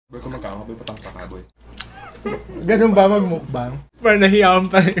Boy, kung magkama, boy, patang saka, boy. Ganun ba mag-mukbang? Parang nahiyaan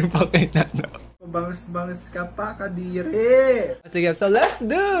pa rin yung pakinano. Bangus-bangus ka pa, kadiri! Sige, so let's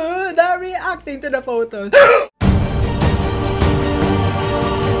do the reacting to the photos.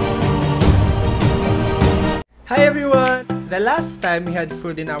 Hi everyone! The last time we had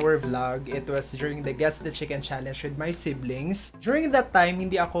food in our vlog, it was during the Guess the Chicken Challenge with my siblings. During that time,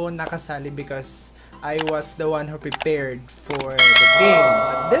 hindi ako nakasali because I was the one who prepared for the game.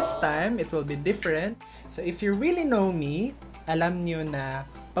 But this time, it will be different. So if you really know me, alam nyo na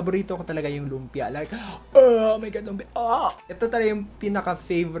paborito ko talaga yung lumpia. Like, oh my god, lumpia. Oh! Ito talaga yung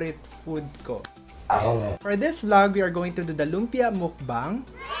pinaka-favorite food ko. For this vlog, we are going to do the Lumpia Mukbang.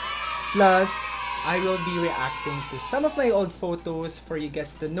 Plus, I will be reacting to some of my old photos for you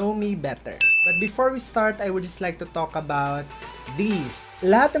guys to know me better. But before we start, I would just like to talk about these.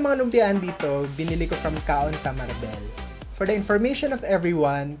 Lahat ng mga lumpiaan dito, binili ko from Kaon Marbel. For the information of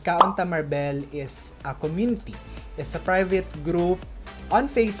everyone, Kaon Marbel is a community. It's a private group on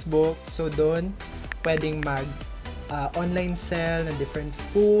Facebook. So doon, pwedeng online sell ng different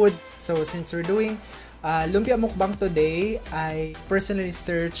food. So since we're doing Lumpia Mukbang today, I personally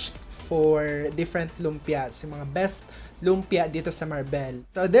searched for different lumpias, yung mga best lumpia dito sa Marbel.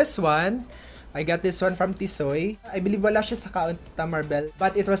 So this one, I got this one from Tisoy. I believe wala siya sa Kaon Marbel,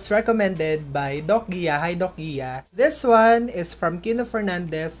 but it was recommended by Doc Gia. Hi Doc Gia. This one is from Kino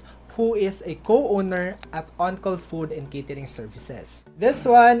Fernandez, who is a co-owner at On-Call Food and Catering Services. This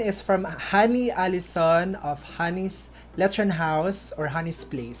one is from Honey Allison of Honey's Lechon House or Honey's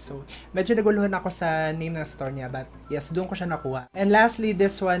Place. So, medyo naguluhan ako sa name ng store niya, but yes, doon ko siya nakuha. And lastly,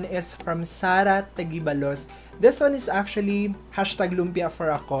 this one is from Sarah Taguibalos. This one is actually #lumpia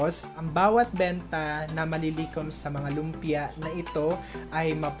for a cause. Ang bawat benta na malilikom sa mga lumpia na ito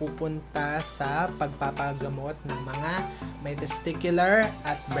ay mapupunta sa pagpapagamot ng mga may testicular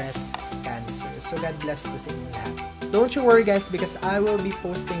at breast cancer. So God bless po sa inyo lahat. Don't you worry guys, because I will be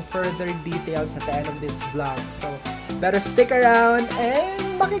posting further details at the end of this vlog. So better stick around and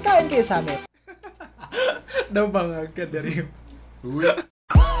makikain kayo sa amin. Daw mga kadarim.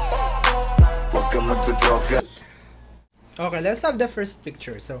 Okay, let's have the first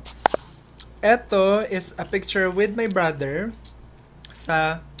picture. So, eto is a picture with my brother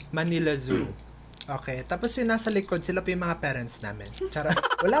sa Manila Zoo. Okay, tapos yung nasa likod, sila pa yung mga parents namin. Charot.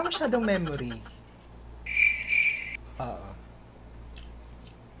 Wala masyadong memory.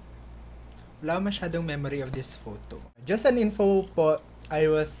 Wala masyadong memory of this photo. Just an info po, I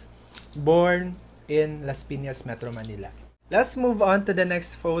was born in Las Piñas, Metro Manila. Let's move on to the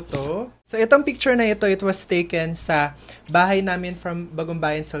next photo. So, itong picture na ito, it was taken sa bahay namin from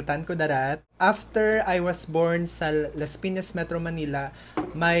Bagumbayan, Sultan Kudarat. After I was born sa Las Piñas, Metro Manila,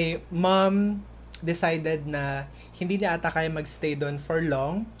 my mom decided na hindi niya ata kaya magstay doon for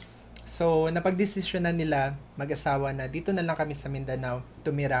long. So, napag-desisyon na nila mag-asawa na dito na lang kami sa Mindanao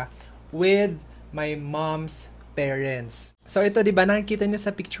tumira with my mom's parents. So ito, di ba, nakikita nyo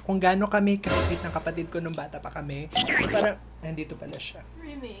sa picture kung gaano kami kasweet ng kapatid ko nung bata pa kami. So parang, nandito pala siya.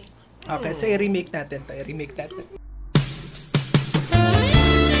 Remake. Okay, so i-remake natin to. I-remake natin.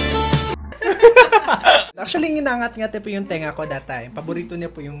 Actually, nginangat-ngat po yung tenga ko that time. Paborito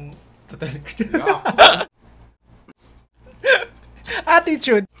niya po yung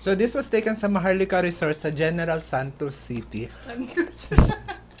attitude. So this was taken sa Maharlika Resort sa General Santos City.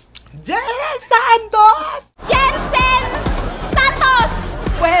 General Santos! Jensen Santos!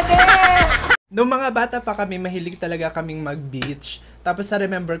 Pwede! Noong mga bata pa kami, mahilig talaga kaming mag-beach. Tapos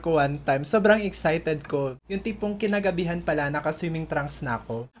na-remember ko one time, sobrang excited ko. Yung tipong kinagabihan pala, naka-swimming trunks na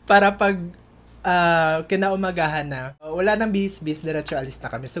ako. Para pag kinaumagahan na, wala nang bihis-bihis, diretso alis na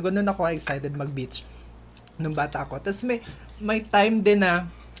kami. So, ganun ako excited mag-beach nung bata ako. Tapos may time din na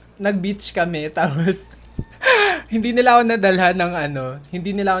nag-beach kami, tapos hindi nila ako nadalhan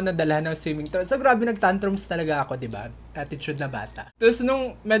ng swimming trunks. So, grabe, nag-tantrums talaga ako, di ba? Attitude na bata. Tapos,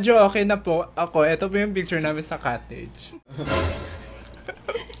 nung medyo okay na po ako, ito po yung picture namin sa cottage.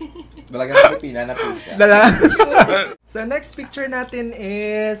 Dalaga sa Pilipina na po siya. So, next picture natin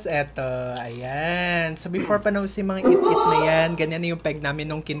is eto. Ayan. So, before pa nauso yung mga it-it na yan, ganyan yung peg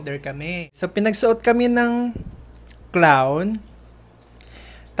namin nung kinder kami. So, pinagsuot kami ng clown.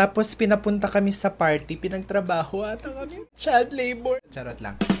 Tapos, pinapunta kami sa party. Pinagtrabaho ata kami. Child labor. Charot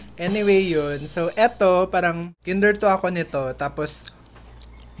lang. Anyway, yun. So, eto, parang kinder to ako nito. Tapos,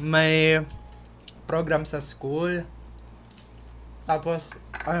 may program sa school. Tapos,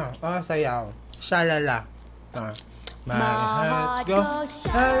 sayaw. Shalala. My heart goes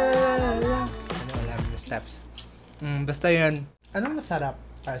shalala. Ano, alam yung steps. Basta yun. Anong masarap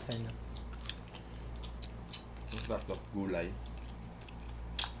para sa inyo? Masarap to. Gulay.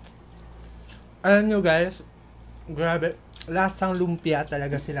 Alam nyo guys, grabe, lasang lumpia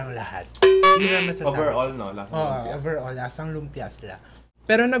talaga silang lahat. Hindi na masasabi. Overall, no? Lasang lumpia. Overall, lasang lumpia sila.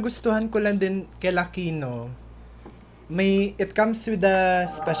 Pero nagustuhan ko lang din kay Lakino, it comes with a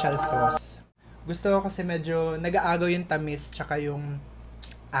special sauce. Gusto ko kasi medyo nag-aagaw yung tamis tsaka yung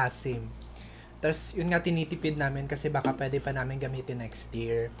asim. Tapos yun nga tinitipid namin kasi baka pwede pa namin gamitin next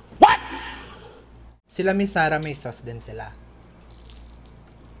year. What? Sila Miss Sarah may sauce din sila.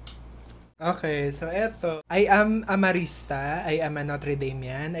 Okay, so eto. I am a Marista. I am a Notre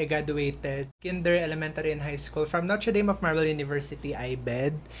Damean. I graduated kinder, elementary, and high school from Notre Dame of Marbel University,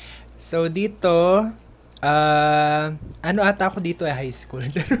 IBED. So dito, ano ata ako dito high school.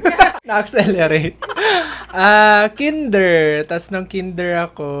 Na-accelerate. Kinder. Tapos nung kinder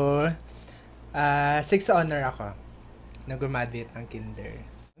ako, 6 honor ako. Nag-graduate ng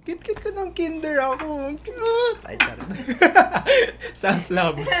kinder. Cute-cute ko ng kinder ako. Cute! Ay, charot.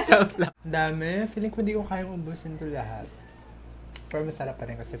 Self-love. Self-love. Dami. Feeling ko hindi ko kayang ubusin to lahat. Pero masarap pa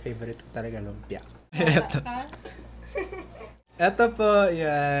rin kasi favorite ko talaga lumpia. Eto po,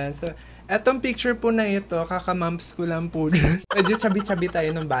 yan. So, etong picture po na ito, kakamamps ko lang po. Medyo chabi-chabi tayo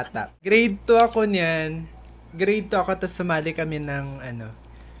ng bata. Grade 2 ako niyan. Grade 2 ako, tapos sumali kami ng,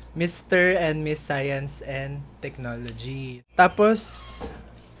 Mr. and Miss Science and Technology. Tapos,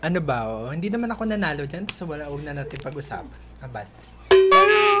 hindi naman ako nanalo dyan, so huwag na natin pag-usapan. Abad.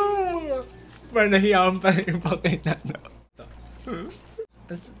 Parang nahiyaan pa yung pakinano.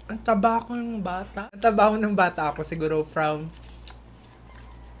 Ang taba ko ng bata. Ang taba ko ng bata ako siguro from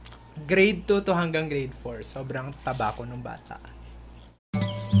grade 2 to hanggang grade 4. Sobrang taba ko ng bata.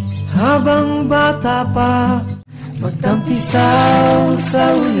 Habang bata pa, magtampisaw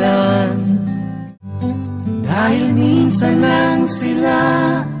sa ulan. Dahil minsan lang sila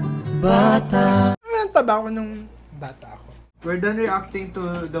bata. Ang taba ko ng bata ako. We're done reacting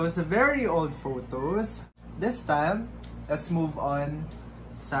to those very old photos. This time, let's move on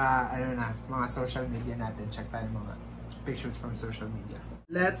sa mga social media natin. Check tayo mga pictures from social media.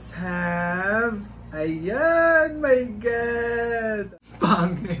 Let's have... Ayan! My God!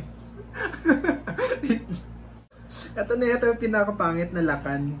 Pangit! Ito yung pinakapangit na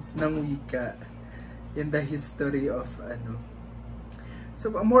lakan ng wika in the history of So,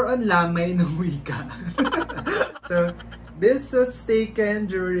 more on lamay ng wika. So, this was taken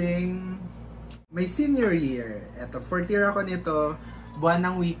during my senior year. Ito, 4th year ako nito. Buwan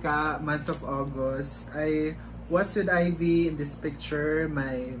ng wika, month of August. I was with Ivy in this picture,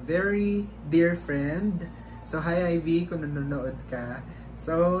 my very dear friend. So, hi Ivy, kung nanonood ka.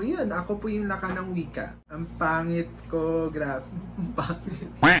 So, yun, ako po yung laka ng wika. Ang pangit ko, graph. Ang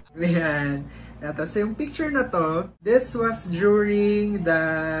pangit. Ayan. Ito, so yung picture na to, this was during the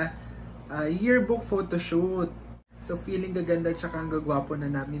yearbook photoshoot. So, feeling gaganda tsaka ang gagwapo na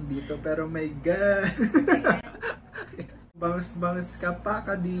namin dito. Pero my God! Bangs-bangs ka pa,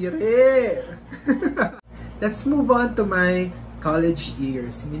 kadire! Let's move on to my college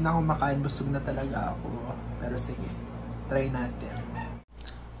years. Hindi na ako makain, busog na talaga ako. Pero sige, try natin.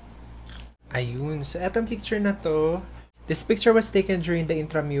 Ayun, so etong picture na to, this picture was taken during the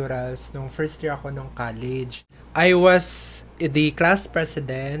intramurals nung first year ako nung college. I was the class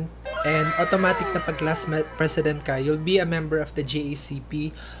president, and automatic na pag class president ka, you'll be a member of the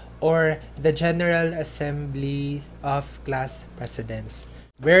JACP or the General Assembly of Class Presidents.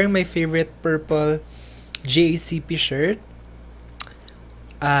 Wearing my favorite purple JACP shirt.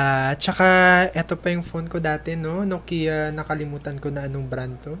 Tsaka eto pa yung phone ko dati, no? Nokia, nakalimutan ko na anong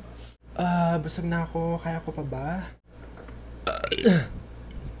brand to. Busog na ako, kaya ko pa ba?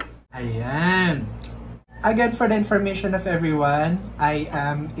 Ayan. Again, for the information of everyone, I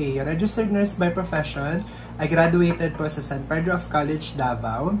am a registered nurse by profession. I graduated po sa San Pedro of College,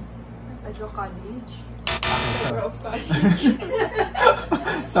 Davao. San Pedro College? Okay, so, Pedro of College.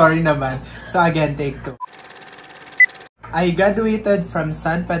 sorry naman. So again, take 2. I graduated from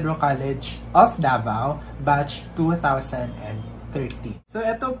San Pedro College of Davao, batch 2013. So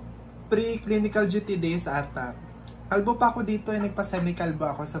ito, pre-clinical duty days ata. Kalbo pa ako dito, nagpa-semi-kalbo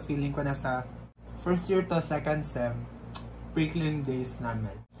ako, so feeling ko nasa first year to second sem, pre-clin days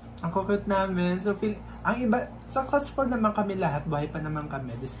namin. Ang cute namin, so ang iba, successful naman kami lahat, buhay pa naman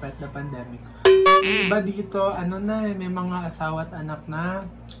kami despite the pandemic. Ang iba dito, may mga asawa at anak na.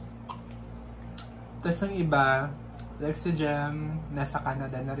 Tapos ang iba, like si Jem, nasa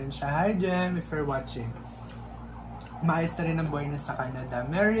Canada na rin siya. Hi Jem, if you're watching. Maayos na rin ang buhay na sa Canada.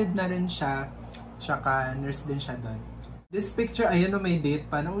 Married na rin siya, tsaka nurse din siya doon. This picture, ayun may date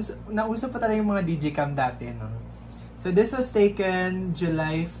pa. Nauso pa talaga yung mga DigiCam dati, no? So this was taken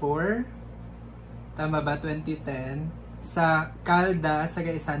July 4. Tama ba? 2010. sa Calda, sa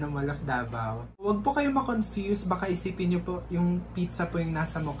Gaisano Mall of Davao. Huwag po kayo ma-confuse, baka isipin nyo po yung pizza po yung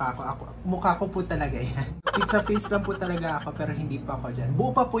nasa mukha ko. Mukha ko po talaga yan. Pizza face lang po talaga ako, pero hindi pa ako dyan.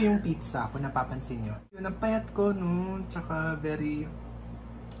 Buo pa po yung pizza, kung napapansin nyo. Yun ang payat ko noon, tsaka very,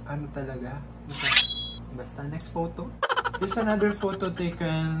 ano talaga. Basta next photo. Here's another photo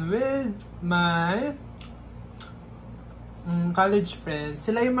taken with my college friends.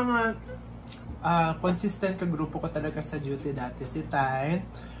 Sila yung mga consistent ka grupo ko talaga sa duty dati. Si Tyne,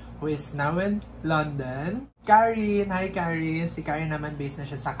 who is now in London. Karen, hi Karen. Si Karen naman based na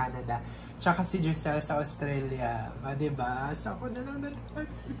siya sa Canada. Tsaka si Giselle sa Australia. Diba? So ako na lang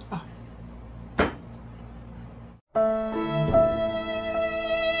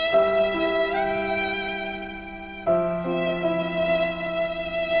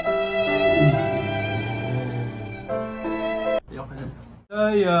So,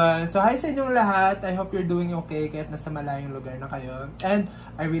 yun. So, hi sa inyong lahat. I hope you're doing okay kahit nasa malayong lugar na kayo. And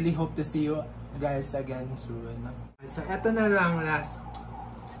I really hope to see you guys again soon. So, eto na lang last.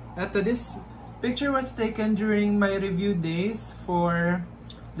 This picture was taken during my review days for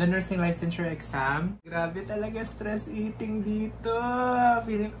the nursing licensure exam. Grabe talaga stress eating dito.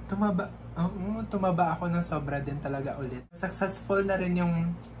 Feeling tumaba ako ng sobra din talaga ulit. Successful na rin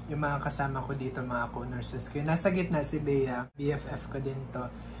yung mga kasama ko dito, mga co-nurses ko. Nasa gitna si Bea, BFF ko din to.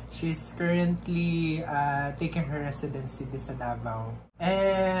 She's currently taking her residency din sa Davao.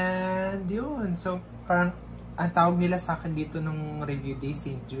 And yun, so parang ang tawag nila sa akin dito nung review day,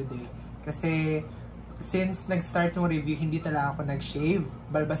 St. Jude. Kasi since nag-start yung review, hindi talaga ako nag-shave.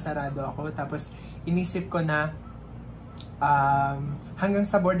 Balbasarado ako. Tapos inisip ko na hanggang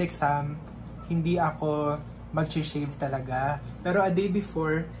sa board exam, hindi ako mag-shave talaga. Pero a day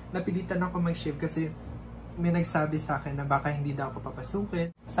before, napilitan ako mag-shave kasi may nagsabi sa akin na baka hindi daw ako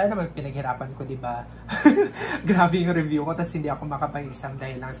papasukin. Sana naman pinaghirapan ko, diba? Grabe yung review ko, tapos hindi ako makapag-exam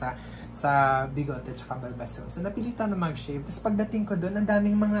dahil lang sa bigote at balbaso. So napilitan na mag-shave. Tapos pagdating ko doon, ang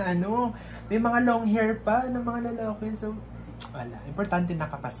daming mga may mga long hair pa ng mga lalaki. So wala. Importante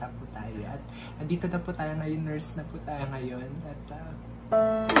nakapasa po tayo. At andito na po tayo ngayon, nurse na po tayo ngayon. At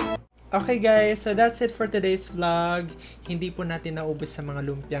okay guys, so that's it for today's vlog. Hindi po natin naubos sa mga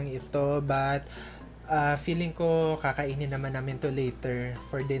lumpiang ito, but feeling ko kakainin naman namin to later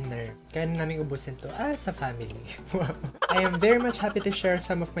for dinner. Kaya namin ubusin to sa family. I am very much happy to share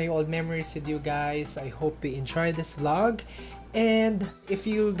some of my old memories with you guys. I hope you enjoyed this vlog. And if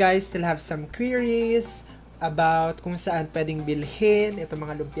you guys still have some queries about kung saan pwedeng bilhin itong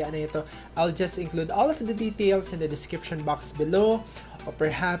mga lumpia na ito, I'll just include all of the details in the description box below. O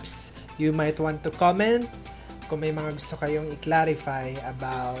perhaps you might want to comment kung may mga gusto kayong i-clarify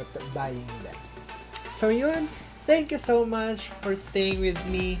about buying them. So yun, thank you so much for staying with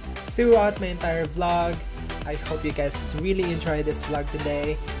me throughout my entire vlog. I hope you guys really enjoyed this vlog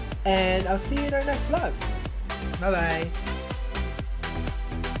today. And I'll see you in our next vlog. Bye-bye!